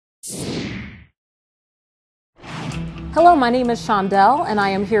Hello, my name is Shondell, and I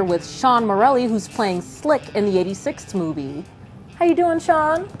am here with Sean Morelli, who's playing Slick in the 86th movie. How you doing,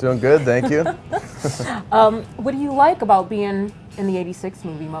 Sean? Doing good, thank you. What do you like about being in the 86th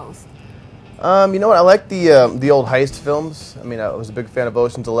movie most? You know what? I like the old heist films. I mean, I was a big fan of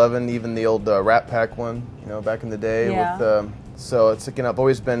Ocean's 11, even the old Rat Pack one. You know, back in the day. Yeah. With so it's I've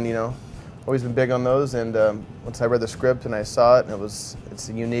always been big on those. And once I read the script and I saw it, and it's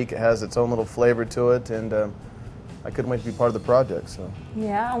unique. It has its own little flavor to it, and I couldn't wait to be part of the project. So.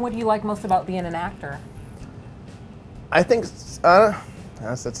 Yeah, and what do you like most about being an actor? I think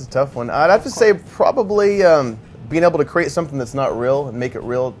that's a tough one. I'd have to say probably being able to create something that's not real and make it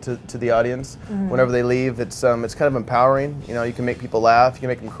real to the audience. Mm-hmm. Whenever they leave, it's kind of empowering. You know, you can make people laugh, you can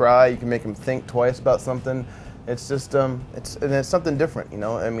make them cry, you can make them think twice about something. It's just it's something different. You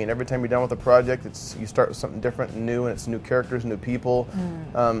know, I mean, every time you're done with a project, you start with something different and new, and it's new characters, new people.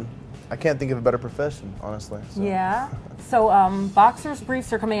 I can't think of a better profession, honestly. So. Yeah. So, boxers,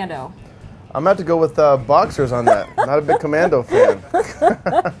 briefs, or commando? I'm going to have to go with boxers on that. Not a big commando fan.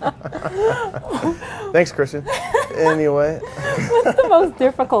 Thanks, Christian. Anyway. What's the most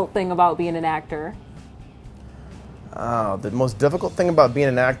difficult thing about being an actor? The most difficult thing about being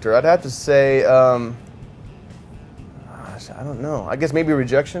an actor, I'd have to say, I don't know. I guess maybe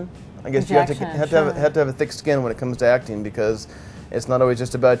rejection. I guess you have to have a thick skin when it comes to acting, because it's not always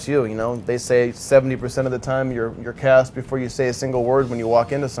just about you. You know, they say 70% of the time you're cast before you say a single word when you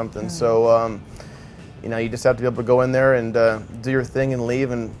walk into something. So, you know, you just have to be able to go in there and do your thing and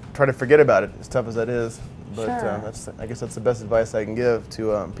leave and try to forget about it, as tough as that is. But I guess that's the best advice I can give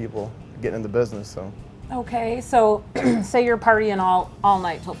to people getting in the business. So. Okay, so say you're partying all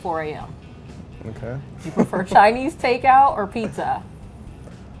night till 4 a.m. Okay. Do you prefer Chinese takeout or pizza?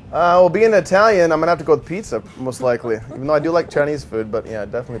 Well, being Italian, I'm going to have to go with pizza, most likely. Even though I do like Chinese food, but yeah,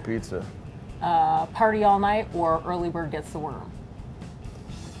 definitely pizza. Party all night or early bird gets the worm?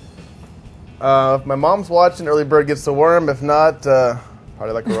 If my mom's watching, early bird gets the worm. If not,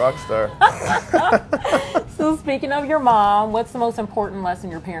 probably like a rock star. So speaking of your mom, what's the most important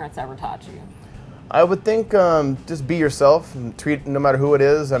lesson your parents ever taught you? I would think just be yourself and treat, no matter who it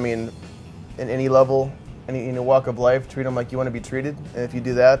is. I mean, in any level, any walk of life, treat them like you want to be treated. And if you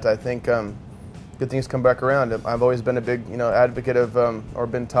do that, I think good things come back around. I've always been a big, advocate of, or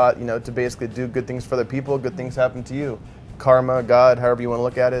been taught, to basically do good things for other people. Good things happen to you. Karma, God, however you want to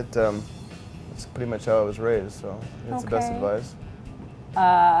look at it. That's pretty much how I was raised. So it's the best advice.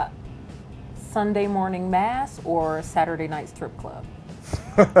 Sunday morning mass or Saturday night strip club?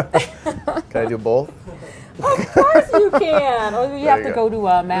 Can I do both? Of course you can. Or you have to go to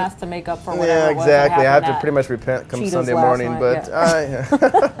a mass to make up for whatever. Yeah, exactly. I have to pretty much repent come Sunday morning, but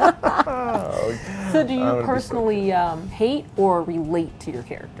So do you personally hate or relate to your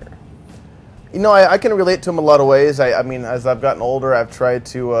character? You know, I can relate to him a lot of ways. I mean, as I've gotten older, I've tried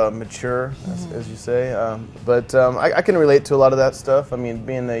to mature, as you say. But I can relate to a lot of that stuff. I mean,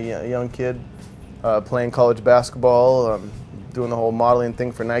 being a young kid, playing college basketball, doing the whole modeling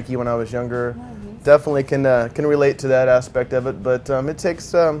thing for Nike when I was younger. Definitely can relate to that aspect of it, but it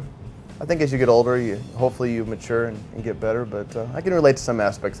takes. I think as you get older, hopefully you mature and get better. But I can relate to some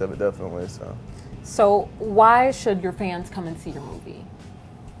aspects of it definitely. So why should your fans come and see your movie?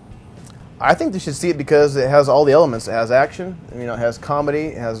 I think they should see it because it has all the elements. It has action, it has comedy,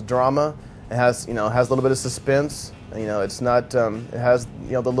 it has drama, it has has a little bit of suspense. It's not. It has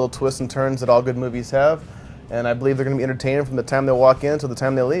the little twists and turns that all good movies have, and I believe they're going to be entertaining from the time they walk in to the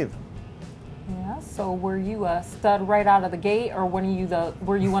time they leave. So were you a stud right out of the gate, or were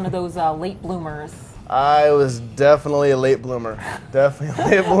you one of those late bloomers? I was definitely a late bloomer. Definitely a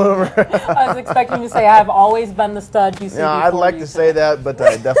late bloomer. I was expecting you to say I've always been the stud you see. Yeah, I'd like to say that, but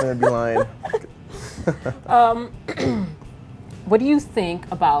I definitely would be lying. What do you think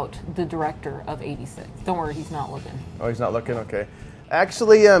about the director of 86? Don't worry, he's not looking. Oh, he's not looking? Okay.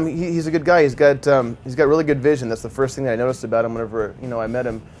 Actually, he's a good guy. He's got really good vision. That's the first thing that I noticed about him whenever I met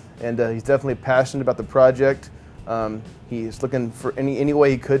him. And he's definitely passionate about the project. He's looking for any way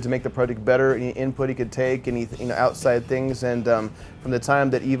he could to make the project better, any input he could take, any outside things. And from the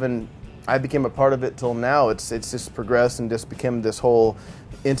time that even I became a part of it till now, it's just progressed and just became this whole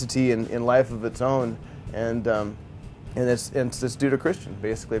entity in life of its own. And it's just due to Christian,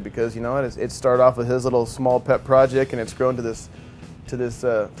 basically, because it started off with his little small pet project, and it's grown to this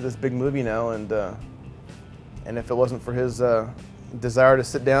big movie now. And if it wasn't for his desire to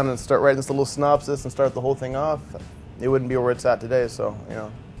sit down and start writing this little synopsis and start the whole thing off, it wouldn't be where it's at today. So,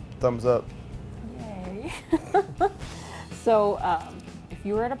 thumbs up. Yay. So, if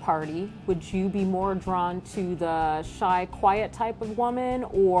you were at a party, would you be more drawn to the shy, quiet type of woman,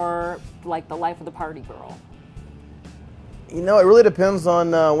 or like the life of the party girl? You know, it really depends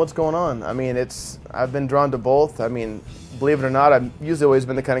on what's going on. I mean, I've been drawn to both. I mean, believe it or not, I've usually always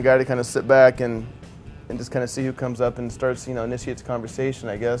been the kind of guy to kind of sit back and just kind of see who comes up and starts, initiates conversation,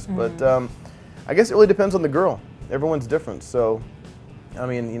 I guess. But I guess it really depends on the girl. Everyone's different. So, I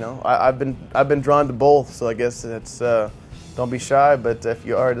mean, I've been drawn to both. So I guess it's don't be shy. But if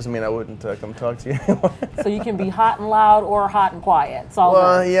you are, it doesn't mean I wouldn't come talk to you anymore. So you can be hot and loud or hot and quiet. It's all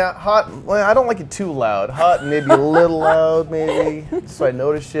good. Yeah, hot. Well, I don't like it too loud. Hot, maybe a little loud, maybe, so I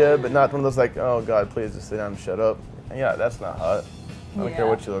notice you, but not one of those like, oh God, please just sit down and shut up. Yeah, that's not hot. I don't care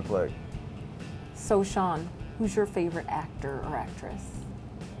what you look like. So Sean, who's your favorite actor or actress?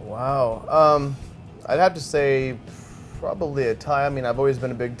 Wow. I'd have to say probably a tie. I mean, I've always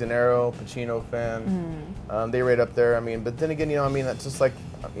been a big De Niro, Pacino fan. They rate up there. I mean, but then again, that's just like,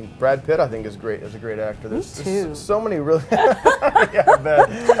 Brad Pitt I think is great. Is a great actor. There's so many really, yeah, I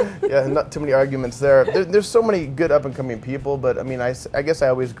bet. Yeah, not too many arguments there. There's so many good up and coming people, but I mean, I guess I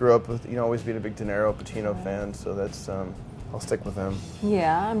always grew up with always being a big De Niro, Pacino fan. So that's I'll stick with him.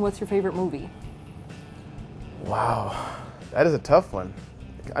 Yeah, and what's your favorite movie? Wow, that is a tough one.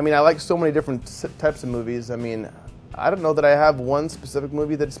 I mean, I like so many different types of movies. I mean, I don't know that I have one specific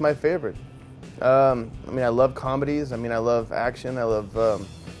movie that's my favorite. I mean, I love comedies. I mean, I love action. I love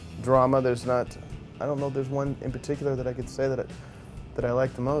drama. I don't know if there's one in particular that I could say that I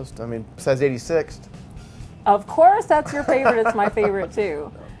like the most. I mean, besides 80 Sixed. Of course, that's your favorite. It's my favorite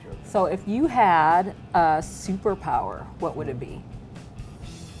too. So if you had a superpower, what would it be?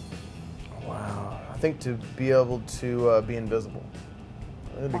 Wow. I think to be able to be invisible.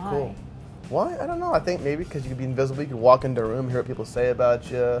 That'd be cool. Why? I don't know. I think maybe because you could be invisible. You could walk into a room, hear what people say about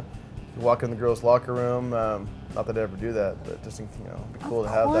you. You could walk in the girls' locker room. Not that I ever do that, but just it'd be cool to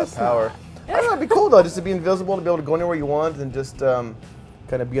have that power. I don't know. It'd be cool though, just to be invisible, to be able to go anywhere you want, and just kind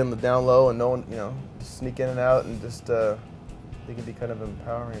of be on the down low, and no one, just sneak in and out, and just it can be kind of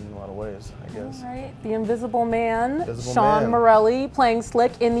empowering in a lot of ways, I guess. All right, the Invisible Man, Sean Morelli playing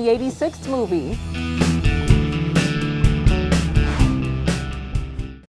Slick in the 86th movie.